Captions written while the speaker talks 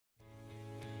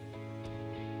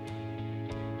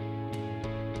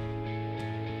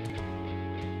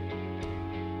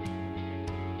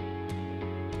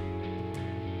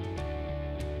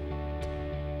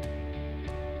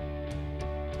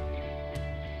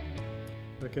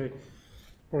Okay,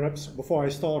 perhaps before I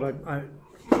start, I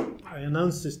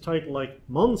announced this title like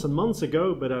months and months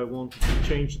ago, but I wanted to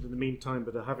change it in the meantime,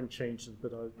 but I haven't changed it.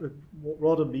 But it would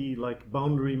rather be like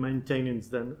boundary maintenance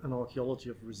than an archaeology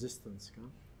of resistance. Okay?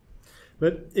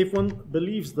 But if one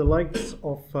believes the likes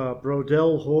of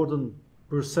Brodel, Horden,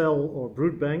 Purcell, or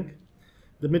Broodbank,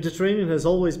 the Mediterranean has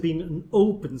always been an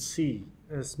open sea,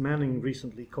 as Manning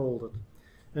recently called it,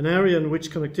 an area in which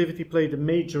connectivity played a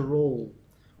major role,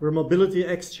 where mobility,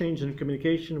 exchange, and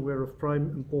communication were of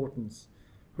prime importance,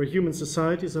 where human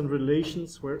societies and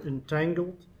relations were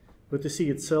entangled with the sea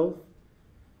itself.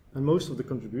 And most of the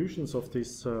contributions of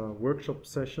this workshop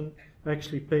session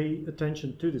actually pay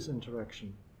attention to this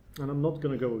interaction. And I'm not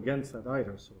going to go against that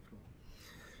either. So far.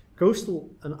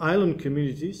 Coastal and island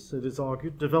communities, it is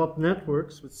argued, developed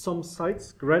networks with some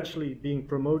sites gradually being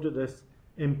promoted as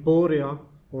emporia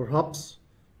or hubs,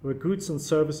 where goods and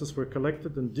services were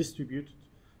collected and distributed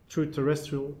through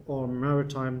terrestrial or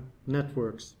maritime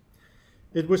networks.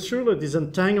 It was surely this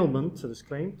entanglement, it is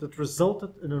claimed, that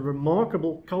resulted in a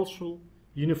remarkable cultural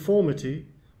uniformity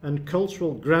and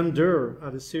cultural grandeur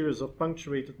at a series of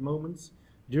punctuated moments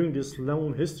during this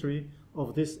long history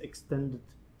of this extended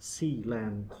sea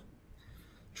land.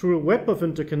 Through a web of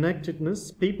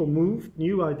interconnectedness, people moved,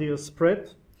 new ideas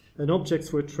spread, and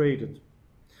objects were traded.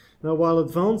 Now, while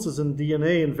advances in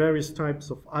DNA and various types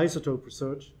of isotope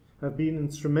research have been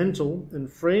instrumental in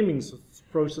framing such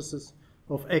processes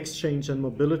of exchange and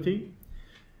mobility,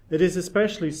 it is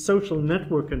especially social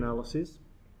network analysis,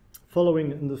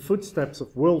 following in the footsteps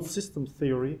of world system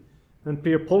theory and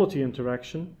peer polity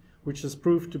interaction, which has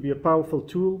proved to be a powerful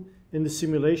tool in the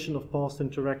simulation of past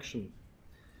interaction.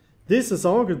 This is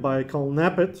argued by Carl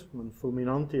Nappert, and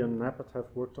Fulminanti and Nappert have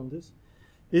worked on this,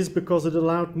 is because it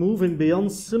allowed moving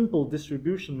beyond simple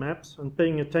distribution maps and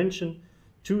paying attention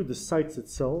to the sites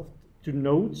itself, to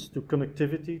nodes, to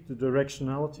connectivity, to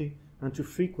directionality, and to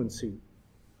frequency.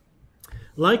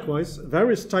 Likewise,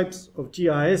 various types of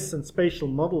GIS and spatial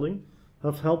modeling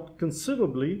have helped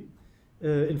considerably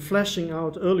in fleshing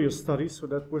out earlier studies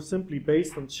that were simply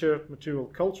based on shared material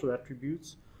cultural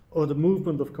attributes or the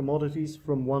movement of commodities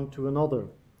from one to another.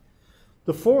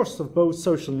 The force of both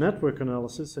social network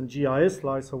analysis and GIS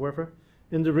lies, however,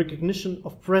 in the recognition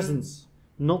of presence,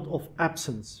 not of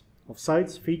absence, of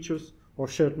sites, features, or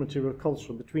shared material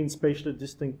culture between spatially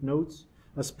distinct nodes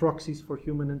as proxies for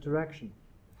human interaction.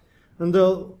 And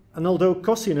although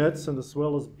Kosinets, and as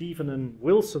well as Bevan and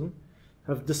Wilson,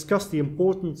 have discussed the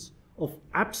importance of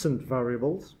absent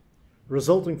variables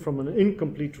resulting from an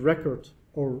incomplete record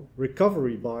or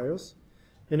recovery bias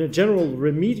in a general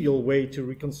remedial way to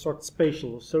reconstruct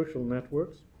spatial or social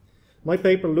networks, my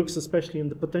paper looks especially in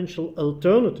the potential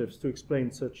alternatives to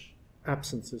explain such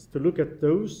absences, to look at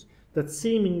those that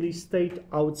seemingly stayed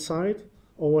outside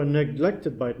or were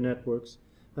neglected by networks,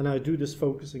 and I do this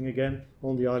focusing again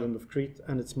on the island of Crete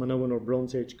and its Minoan or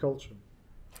Bronze Age culture.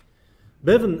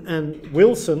 Bevan and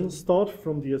Wilson start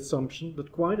from the assumption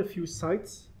that quite a few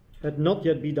sites had not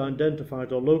yet been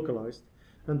identified or localized,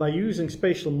 and by using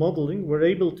spatial modeling were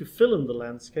able to fill in the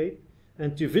landscape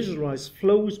and to visualize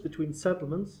flows between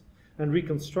settlements and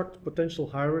reconstruct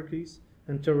potential hierarchies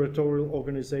and territorial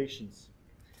organizations.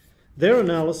 Their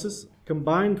analysis,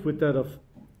 combined with that of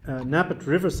Nappert,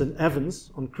 Rivers, and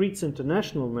Evans on Crete's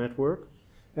international network,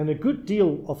 and a good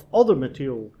deal of other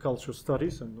material culture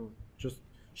studies, and I'll just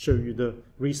show you the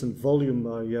recent volume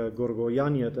by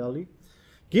Gorgoiani et al.,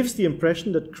 gives the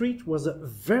impression that Crete was a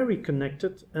very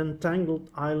connected and tangled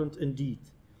island indeed,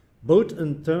 both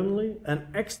internally and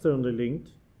externally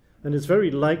linked, and it's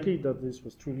very likely that this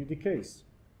was truly the case.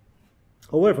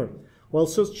 However, while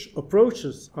such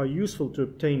approaches are useful to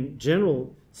obtain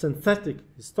general synthetic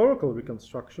historical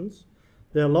reconstructions,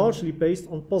 they are largely based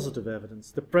on positive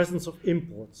evidence, the presence of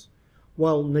imports,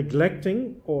 while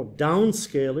neglecting or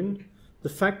downscaling the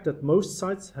fact that most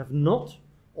sites have not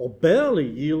or barely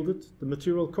yielded the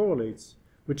material correlates,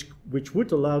 which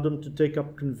would allow them to take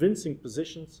up convincing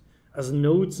positions as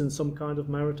nodes in some kind of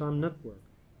maritime network.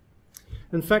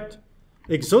 In fact,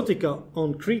 exotica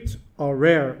on Crete are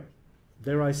rare,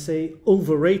 dare I say,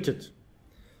 overrated.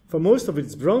 For most of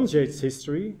its Bronze Age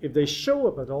history, if they show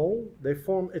up at all, they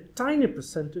form a tiny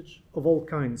percentage of all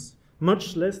kinds,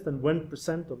 much less than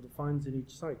 1% of the finds in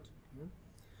each site.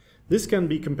 This can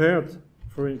be compared,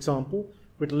 for example,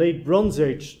 with late Bronze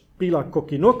Age Pila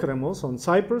Kokinokremos on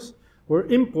Cyprus, where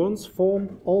imports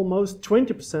form almost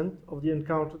 20% of the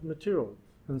encountered material,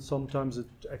 and sometimes it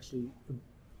actually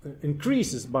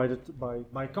increases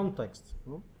by context.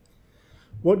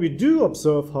 What we do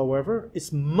observe, however,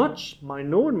 is much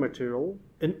Minoan material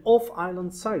in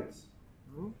off-island sites.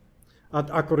 At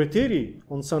Akoretiri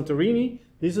on Santorini,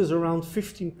 this is around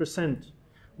 15%,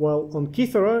 while on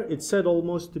Kythera it's said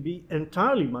almost to be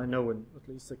entirely Minoan, at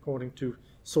least according to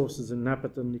sources in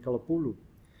Napet and Nikolaopoulou.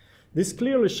 This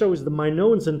clearly shows the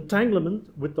Minoans'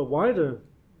 entanglement with the wider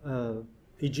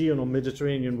Aegean or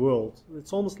Mediterranean world.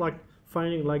 It's almost like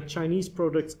finding like Chinese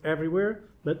products everywhere,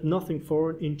 but nothing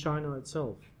foreign in China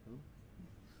itself.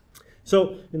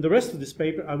 So in the rest of this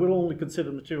paper, I will only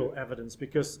consider material evidence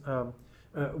because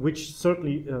which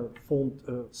certainly formed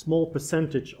a small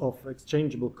percentage of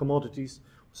exchangeable commodities,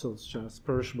 such as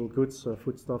perishable goods,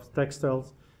 foodstuffs,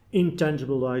 textiles,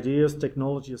 intangible ideas,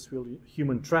 technology as well as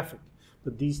human traffic.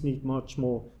 But these need much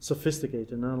more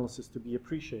sophisticated analysis to be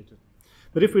appreciated.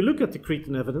 But if we look at the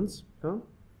Cretan evidence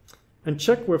and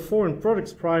check where foreign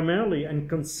products primarily and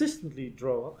consistently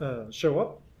show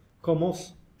up,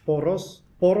 Komos,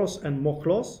 Poros and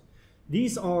Moklos,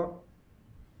 these are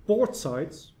port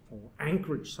sites, or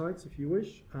anchorage sites if you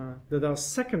wish, that are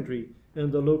secondary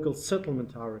in the local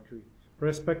settlement hierarchy,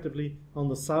 respectively on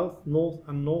the south, north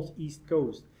and northeast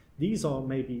coast. These are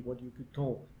maybe what you could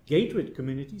call gateway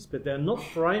communities, but they're not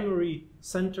primary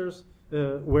centers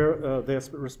where their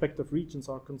respective regions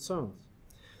are concerned.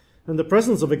 And the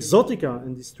presence of exotica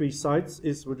in these three sites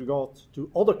is, with regard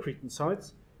to other Cretan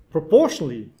sites,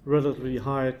 proportionally relatively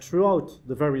high throughout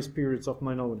the various periods of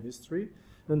Minoan history,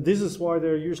 and this is why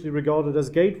they're usually regarded as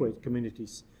gateway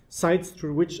communities, sites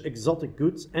through which exotic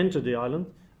goods enter the island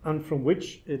and from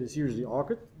which, it is usually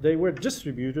argued, they were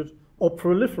distributed or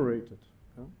proliferated.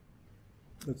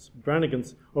 That's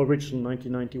Brannigan's original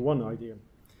 1991 idea.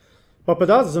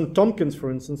 Papadakis and Tompkins, for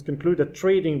instance, conclude that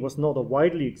trading was not a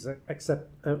widely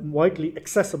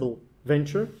accessible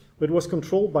venture, but was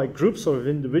controlled by groups of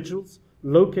individuals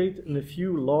located in a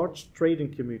few large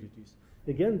trading communities.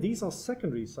 Again, these are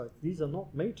secondary sites. These are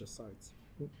not major sites.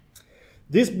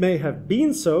 This may have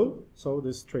been so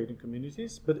these trading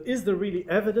communities, but is there really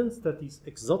evidence that these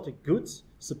exotic goods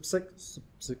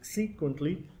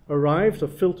subsequently arrived or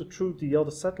filtered through the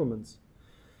other settlements?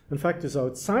 In fact, it's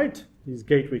outside these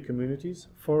gateway communities,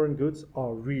 foreign goods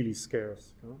are really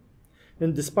scarce.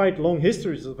 And despite long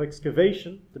histories of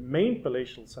excavation, the main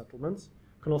palatial settlements,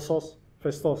 Knossos,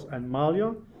 Festos and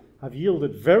Malia, have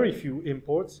yielded very few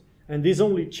imports, and this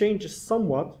only changes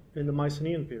somewhat in the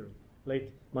Mycenaean period,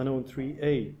 late Minoan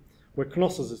 3a, where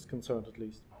Knossos is concerned at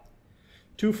least.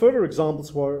 Two further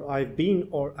examples where I've been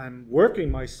or I'm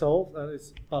working myself, that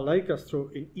is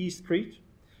Palaikastro in East Crete,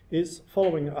 is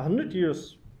following 100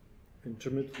 years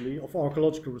intermittently of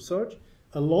archaeological research,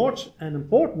 a large and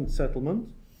important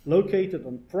settlement located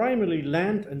on primarily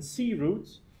land and sea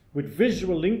routes with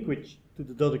visual linkage to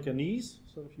the Dodecanese.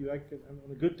 So if you on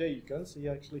a good day you can see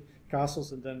actually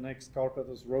castles and then next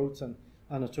Carpathos, Rhodes and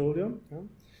Anatolia.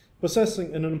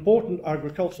 Possessing an important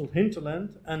agricultural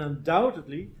hinterland and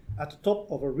undoubtedly at the top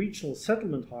of a regional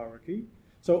settlement hierarchy.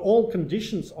 So all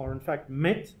conditions are in fact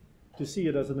met to see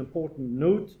it as an important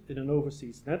node in an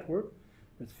overseas network.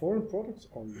 But foreign products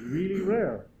are really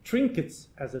rare. Trinkets,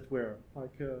 as it were,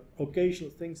 like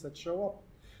occasional things that show up.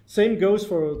 Same goes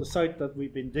for the site that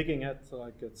we've been digging at,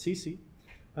 like at Sisi,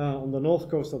 on the north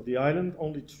coast of the island,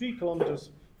 only 3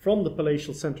 kilometers from the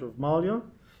palatial center of Malia,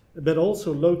 but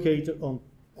also located on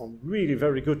really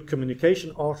very good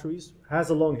communication arteries,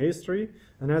 has a long history,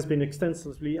 and has been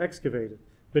extensively excavated,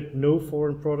 but no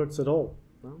foreign products at all.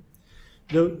 No?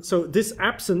 So this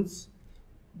absence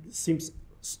seems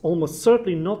almost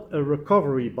certainly not a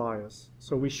recovery bias.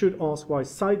 So we should ask why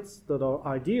sites that are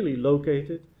ideally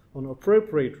located on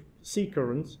appropriate sea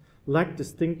currents lack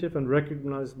distinctive and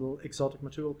recognizable exotic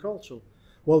material culture.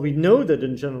 Well, we know that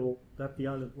in general that the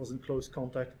island was in close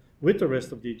contact with the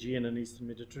rest of the Aegean and Eastern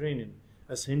Mediterranean,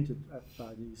 as hinted at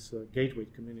by these gateway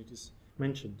communities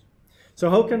mentioned.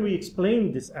 So how can we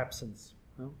explain this absence?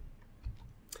 Well,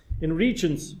 in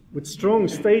regions with strong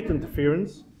state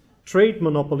interference, trade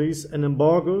monopolies and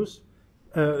embargoes,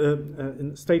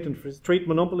 trade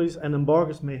monopolies and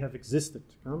embargoes may have existed.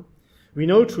 We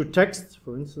know through texts,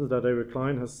 for instance, that Eric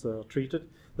Klein has treated,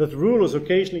 that rulers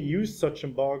occasionally used such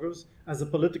embargoes as a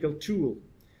political tool.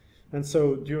 And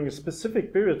so during a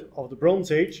specific period of the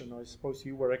Bronze Age, and I suppose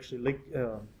you were actually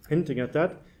hinting at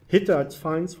that, Hittite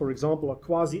finds, for example, are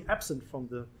quasi-absent from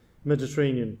the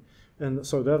Mediterranean. And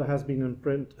so that has been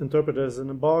interpreted as an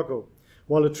embargo.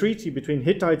 While a treaty between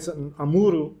Hittites and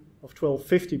Amuru of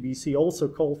 1250 BC also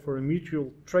called for a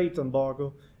mutual trade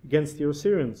embargo against the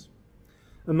Osirians.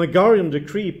 A Megarian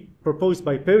decree proposed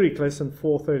by Pericles in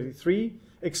 433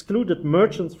 excluded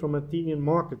merchants from Athenian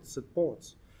markets at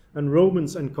ports, and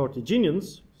Romans and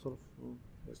Carthaginians,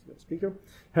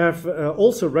 have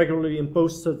also regularly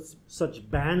imposed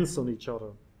such bans on each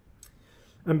other.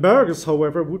 Embargoes,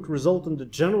 however, would result in the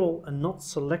general and not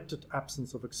selected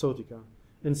absence of exotica.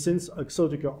 And since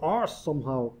exotica are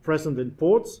somehow present in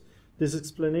ports, this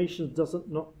explanation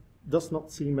does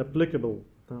not seem applicable.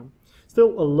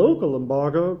 Still, a local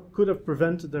embargo could have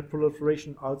prevented their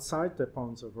proliferation outside their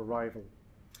points of arrival.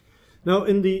 Now,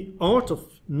 in The Art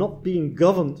of Not Being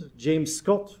Governed, James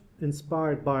Scott,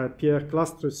 inspired by Pierre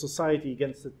Clastres' Society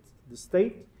Against the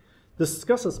State,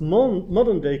 discusses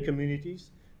modern-day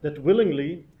communities that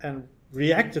willingly and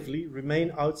reactively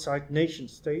remain outside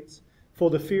nation-states for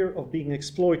the fear of being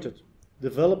exploited,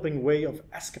 developing a way of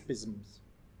escapisms.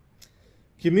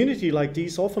 Communities like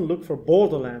these often look for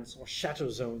borderlands or shatter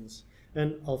zones,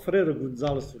 and Alfredo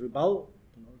González Rubal,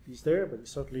 I don't know if he's there, but he's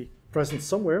certainly present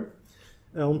somewhere,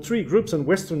 on 3 groups in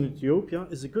Western Ethiopia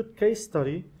is a good case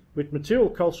study with material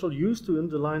culture used to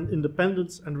underline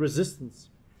independence and resistance.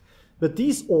 But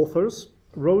these authors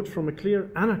wrote from a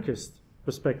clear anarchist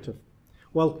perspective,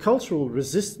 while cultural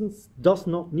resistance does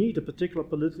not need a particular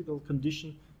political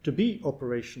condition to be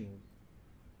operational.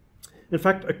 In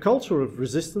fact, a culture of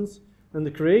resistance and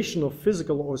the creation of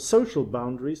physical or social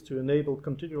boundaries to enable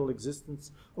continual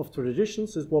existence of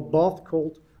traditions is what Barth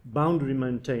called boundary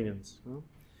maintenance.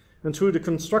 And through the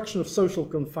construction of social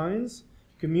confines,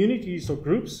 communities or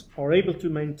groups are able to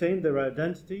maintain their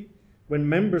identity when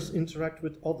members interact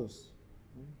with others.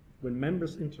 When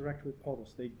members interact with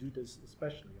others, they do this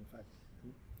especially, in fact.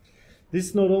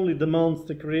 This not only demands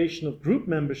the creation of group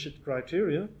membership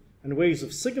criteria and ways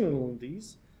of signaling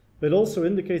these, but also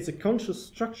indicates a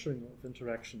conscious structuring of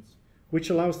interactions, which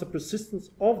allows the persistence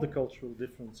of the cultural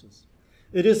differences.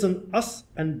 It is an us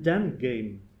and them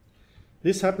game.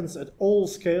 This happens at all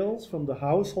scales, from the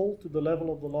household to the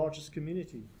level of the largest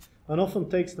community, and often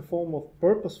takes the form of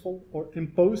purposeful or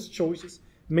imposed choices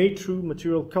made through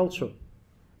material culture,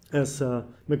 as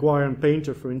Maguire and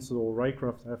Painter, for instance, or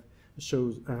Rycroft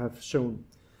have shown.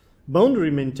 Boundary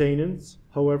maintenance,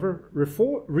 however,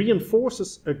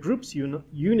 reinforces a group's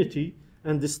unity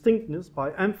and distinctness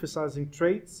by emphasizing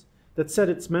traits that set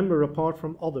its member apart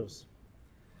from others.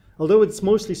 Although it's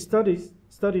mostly studied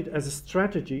as a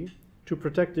strategy to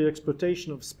protect the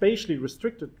exploitation of spatially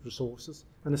restricted resources,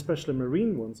 and especially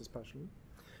marine ones especially,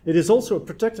 it is also a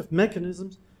protective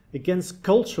mechanism against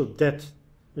cultural debt,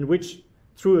 in which,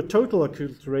 through a total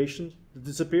acculturation, the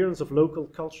disappearance of local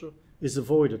culture is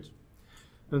avoided.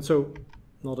 And so,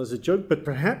 not as a joke, but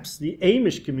perhaps the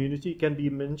Amish community can be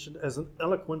mentioned as an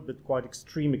eloquent but quite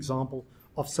extreme example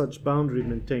of such boundary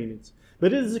maintenance.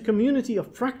 But it is a community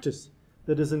of practice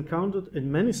that is encountered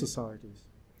in many societies.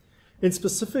 In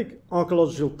specific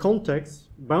archaeological contexts,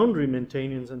 boundary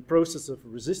maintenance and process of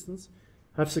resistance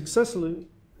have successfully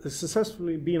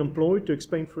been employed to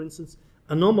explain, for instance,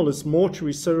 anomalous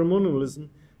mortuary ceremonialism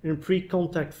in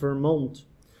pre-contact Vermont,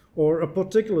 or a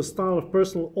particular style of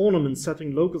personal ornament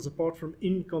setting locals apart from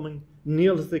incoming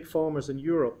Neolithic farmers in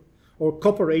Europe, or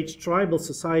Copper Age tribal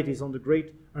societies on the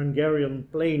Great Hungarian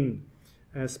Plain,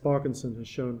 as Parkinson has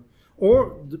shown,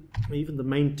 or even the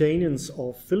maintenance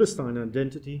of Philistine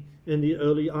identity in the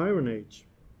early Iron Age.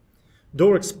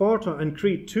 Doric Sparta and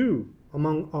Crete too,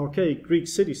 among archaic Greek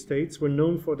city-states, were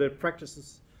known for their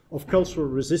practices of cultural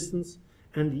resistance,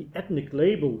 and the ethnic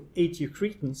label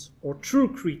Aethiocretans or True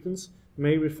Cretans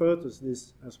may refer to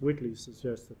this, as Whitley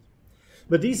suggested.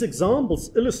 But these examples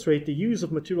illustrate the use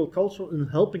of material culture in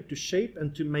helping to shape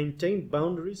and to maintain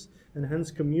boundaries and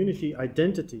hence community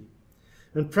identity,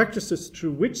 and practices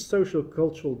through which social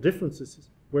cultural differences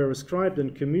were ascribed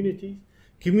and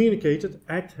communicated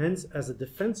act hence as a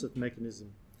defensive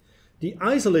mechanism. The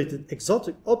isolated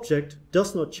exotic object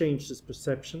does not change this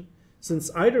perception, since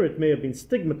either it may have been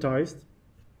stigmatized,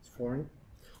 it's foreign,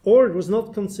 or it was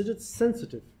not considered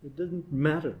sensitive, it didn't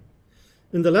matter.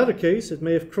 In the latter case, it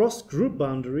may have crossed group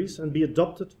boundaries and be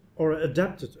adopted or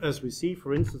adapted, as we see,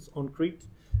 for instance, on Crete,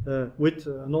 with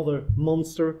another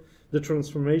monster, the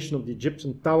transformation of the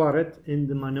Egyptian Tawaret in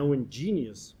the Minoan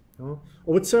genius, or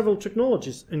with several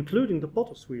technologies, including the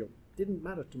potter's wheel. Didn't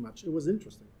matter too much, it was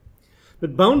interesting.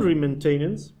 But boundary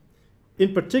maintenance,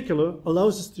 in particular,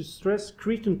 allows us to stress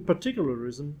Cretan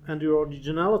particularism and the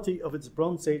originality of its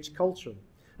Bronze Age culture,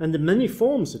 and the many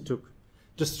forms it took.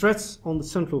 The stress on the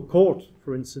central court,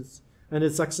 for instance, and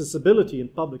its accessibility in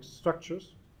public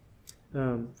structures,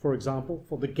 for example,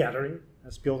 for the gathering,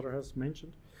 as Piotr has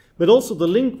mentioned, but also the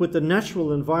link with the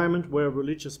natural environment where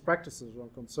religious practices are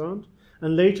concerned,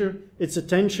 and later its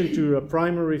attention to a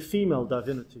primary female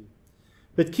divinity.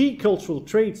 But key cultural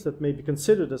traits that may be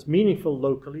considered as meaningful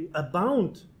locally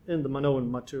abound in the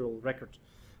Minoan material record.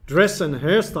 Dress and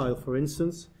hairstyle, for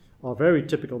instance, are very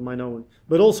typical Minoan,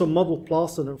 but also model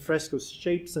plaster and frescoes,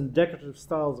 shapes and decorative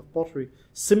styles of pottery,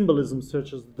 symbolism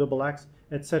such as the double axe,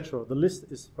 etc. The list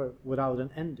is without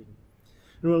an ending.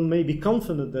 And one may be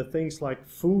confident that things like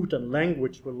food and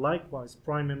language were likewise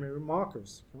primary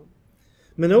markers.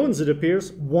 Minoans, it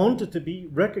appears, wanted to be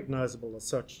recognizable as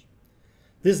such.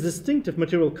 This distinctive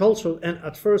material culture and,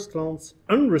 at first glance,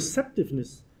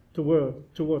 unreceptiveness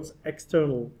towards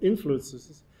external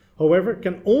influences, however,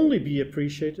 can only be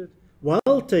appreciated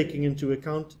while taking into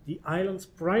account the island's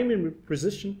primary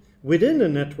position within a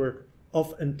network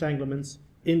of entanglements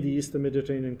in the Eastern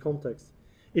Mediterranean context.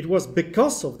 It was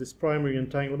because of this primary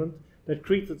entanglement that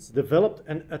Cretans developed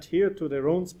and adhered to their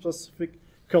own specific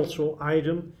cultural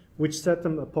idiom, which set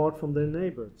them apart from their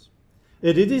neighbors.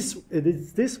 It is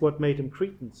this what made them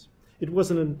Cretans. It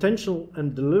was an intentional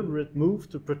and deliberate move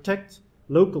to protect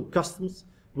local customs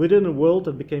within a world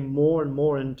that became more and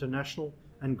more international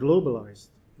and globalized.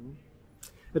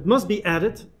 It must be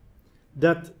added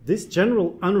that this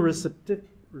general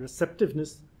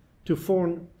unreceptiveness to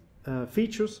foreign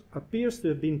features appears to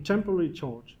have been temporarily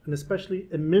charged, and especially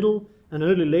a Middle and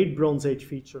early Late Bronze Age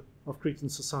feature of Cretan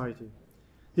society.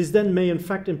 This then may in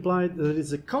fact imply that it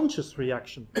is a conscious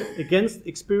reaction against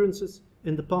experiences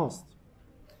in the past.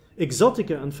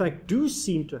 Exotica, in fact, do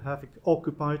seem to have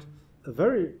occupied a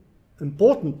very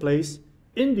important place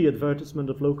in the advertisement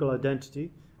of local identity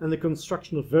and the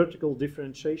construction of vertical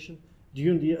differentiation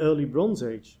during the early Bronze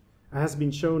Age, as has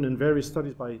been shown in various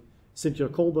studies by Cynthia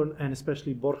Colburn and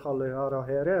especially Borja Lejara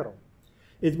Herrero.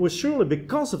 It was surely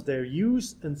because of their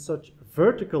use in such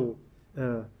vertical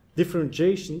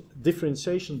differentiation,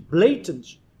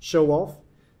 blatant show-off,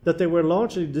 that they were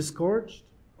largely discouraged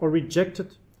or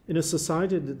rejected in a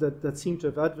society that seemed to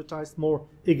have advertised more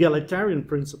egalitarian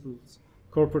principles,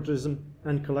 corporatism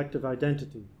and collective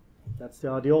identity. That's the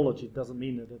ideology. It doesn't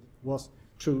mean that it was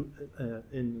true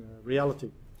in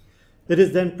reality. It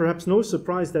is then perhaps no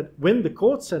surprise that when the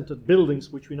court-centered buildings,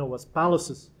 which we know as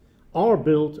palaces, are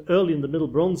built early in the Middle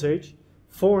Bronze Age,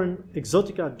 foreign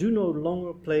exotica do no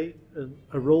longer play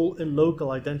a role in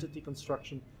local identity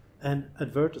construction and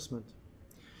advertisement.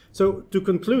 So to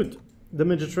conclude, the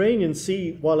Mediterranean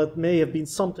Sea, while it may have been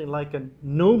something like a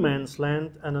no man's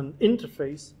land and an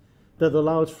interface that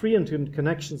allowed free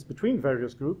connections between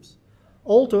various groups,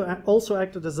 also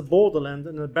acted as a borderland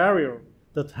and a barrier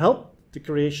that helped the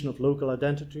creation of local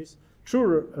identities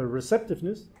through a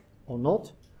receptiveness or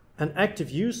not, and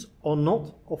active use or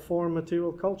not of foreign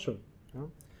material culture.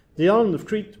 The island of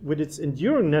Crete, with its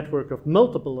enduring network of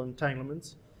multiple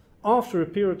entanglements, after a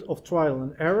period of trial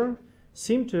and error,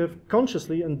 seemed to have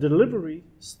consciously and deliberately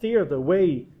steered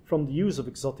away from the use of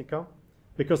exotica,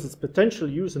 because its potential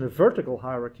use in a vertical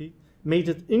hierarchy made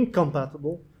it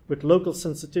incompatible with local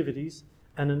sensitivities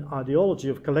and an ideology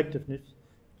of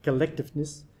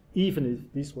collectiveness, even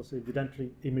if this was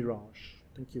evidently a mirage.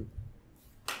 Thank you.